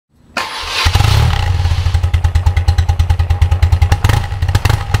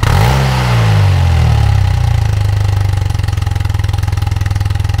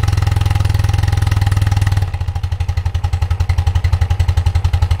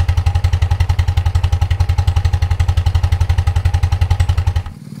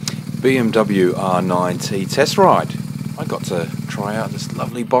BMW R NineT test ride. I got to try out this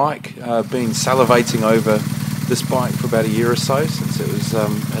lovely bike. Been salivating over this bike for about a year or so since it was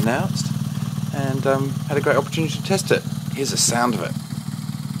announced, and had a great opportunity to test it. Here's the sound of it.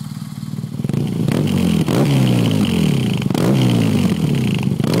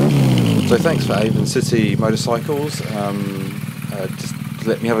 So thanks for Avon City Motorcycles, just to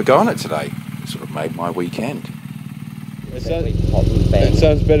let me have a go on it today. It sort of made my weekend. It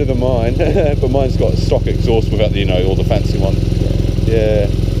sounds better than mine, but mine's got stock exhaust without the, you know, all the fancy ones. Yeah.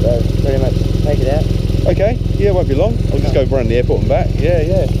 So pretty much take it out. Okay. Yeah, it won't be long. I'll just go around the airport and back. Yeah.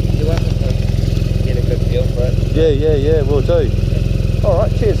 Get a good feel for it. Yeah. We'll do. All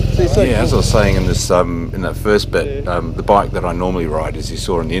right. Cheers. See you soon. Yeah, as I was saying in this in that first bit, the bike that I normally ride, as you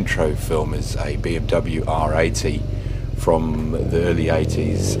saw in the intro film, is a BMW R80 from the early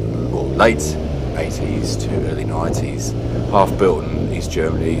 80s, or late 80s to early 90s, half built in East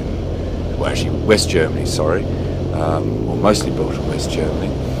Germany, well actually West Germany, sorry, or mostly built in West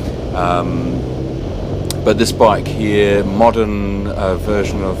Germany. But this bike here, modern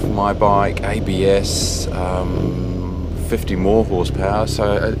version of my bike, ABS, 50 more horsepower,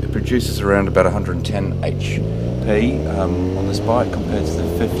 so it produces around about 110 HP on this bike compared to the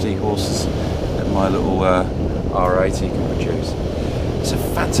 50 horses that my little R80 can produce. It's a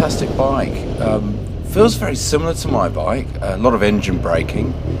fantastic bike. Feels very similar to my bike. A lot of engine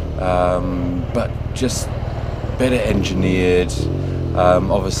braking, but just better engineered.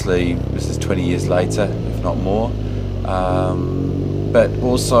 Obviously, this is 20 years later, if not more. But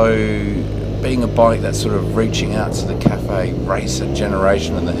also being a bike that's sort of reaching out to the cafe racer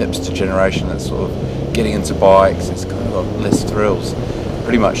generation and the hipster generation that's sort of getting into bikes. It's kind of got less thrills.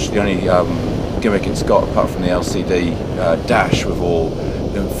 Pretty much the only gimmick it's got, apart from the LCD dash with all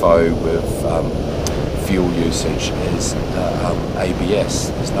info with fuel usage, is ABS.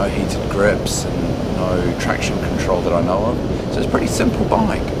 There's no heated grips and no traction control that I know of, so it's a pretty simple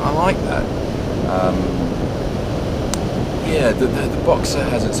bike. I like that. Yeah, the Boxer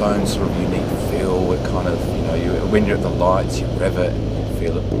has its own sort of unique feel. It kind of, you know, when you're at the lights, you rev it and you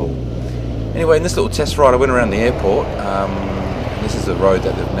feel it pull. Anyway, in this little test ride, I went around the airport. This is a road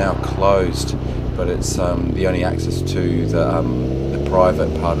that they've now closed, but it's the only access to the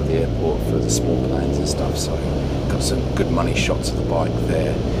private part of the airport for the small planes and stuff, so got some good money shots of the bike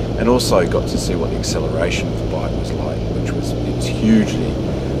there, and also got to see what the acceleration of the bike was like, which was hugely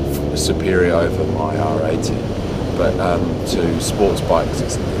superior over my R80, but to sports bikes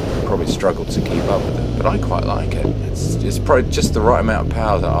it's probably struggled to keep up with it, but I quite like it. It's probably just the right amount of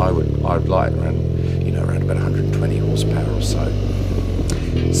power that I'd like, around about 120 horsepower or so.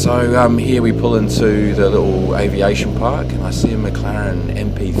 So here we pull into the little aviation park, and I see a McLaren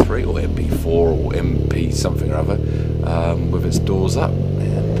MP3 or MP4 or MP something or other with its doors up,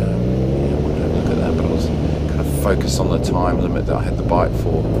 and I wanted to look at that, but I was kind of focused on the time limit that I had the bike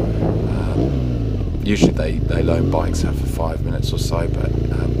for. Usually they loan bikes out for 5 minutes or so, but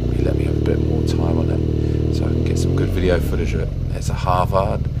he let me have a bit more time on it so I can get some good video footage of it. It's a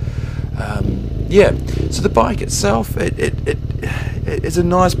Harvard. Yeah, so the bike itself, it's a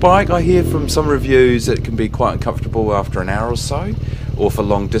nice bike. I hear from some reviews that it can be quite uncomfortable after an hour or so, or for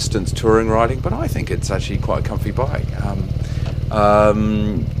long distance touring riding, but I think it's actually quite a comfy bike.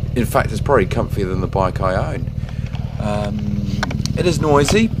 In fact, it's probably comfier than the bike I own. It is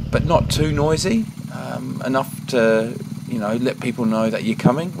noisy, but not too noisy, enough to, you know, let people know that you're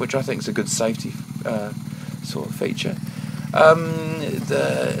coming, which I think is a good safety sort of feature.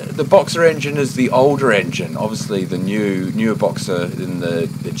 The Boxer engine is the older engine. Obviously the newer Boxer in the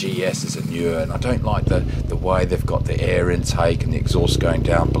GS is a newer, and I don't like the way they've got the air intake and the exhaust going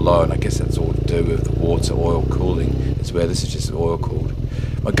down below, and I guess that's all to do with the water oil cooling. It's where this is just oil cooled.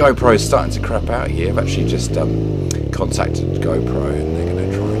 My GoPro is starting to crap out here. I've actually just contacted GoPro, and they're going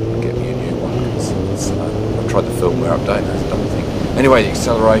to try and get me a new one. I've tried the firmware update, that's done nothing. Anyway, the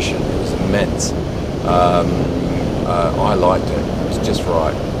acceleration, it was immense. I liked it. It was just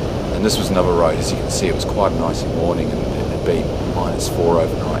right. And this was another road, as you can see. It was quite a nice morning, and it had been -4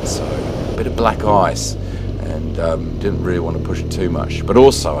 overnight, so a bit of black ice, and didn't really want to push it too much. But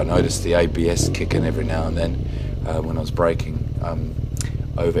also I noticed the ABS kick in every now and then when I was braking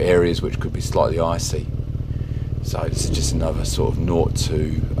over areas which could be slightly icy. So this is just another sort of 0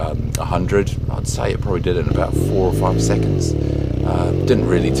 to 100. I'd say it probably did it in about 4 or 5 seconds. Didn't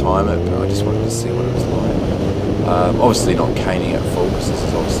really time it, but I just wanted to see what it was like. Obviously not caning at full, because this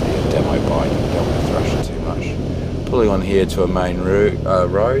is obviously a demo bike, you don't want to thrash it too much. Pulling on here to a main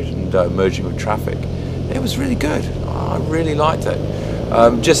road and merging with traffic. It was really good. I really liked it.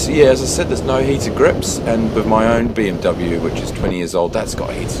 Just, yeah, as I said, there's no heated grips, and with my own BMW, which is 20 years old, that's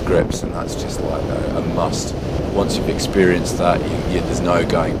got heated grips, and that's just like a must. Once you've experienced that, there's no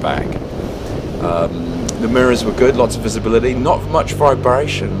going back. The mirrors were good, lots of visibility, not much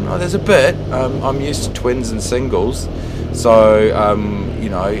vibration. Oh, there's a bit. I'm used to twins and singles, so you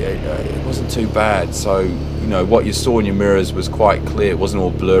know, it wasn't too bad. So you know, what you saw in your mirrors was quite clear. It wasn't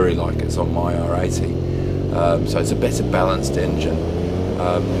all blurry like it's on my R80. So it's a better balanced engine.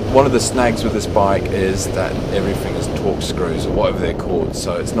 One of the snags with this bike is that everything is torque screws or whatever they're called,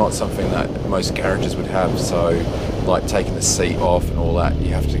 so it's not something that most garages would have. So like taking the seat off and all that, you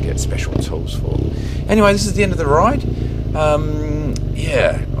have to get special tools for. Anyway, this is the end of the ride.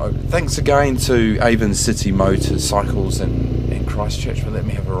 Yeah, thanks again to Avon City Motorcycles in Christchurch for letting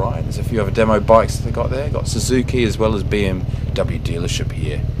me have a ride. There's a few other demo bikes that they got there. Got Suzuki as well as BMW dealership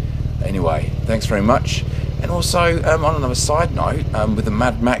here. Anyway, thanks very much. And also, on another side note, with the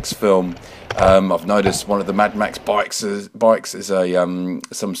Mad Max film, I've noticed one of the Mad Max bikes is a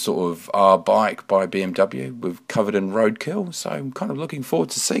some sort of R bike by BMW with covered in roadkill. So I'm kind of looking forward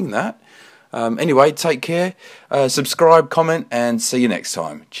to seeing that. Anyway, take care, subscribe, comment, and see you next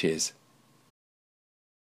time. Cheers.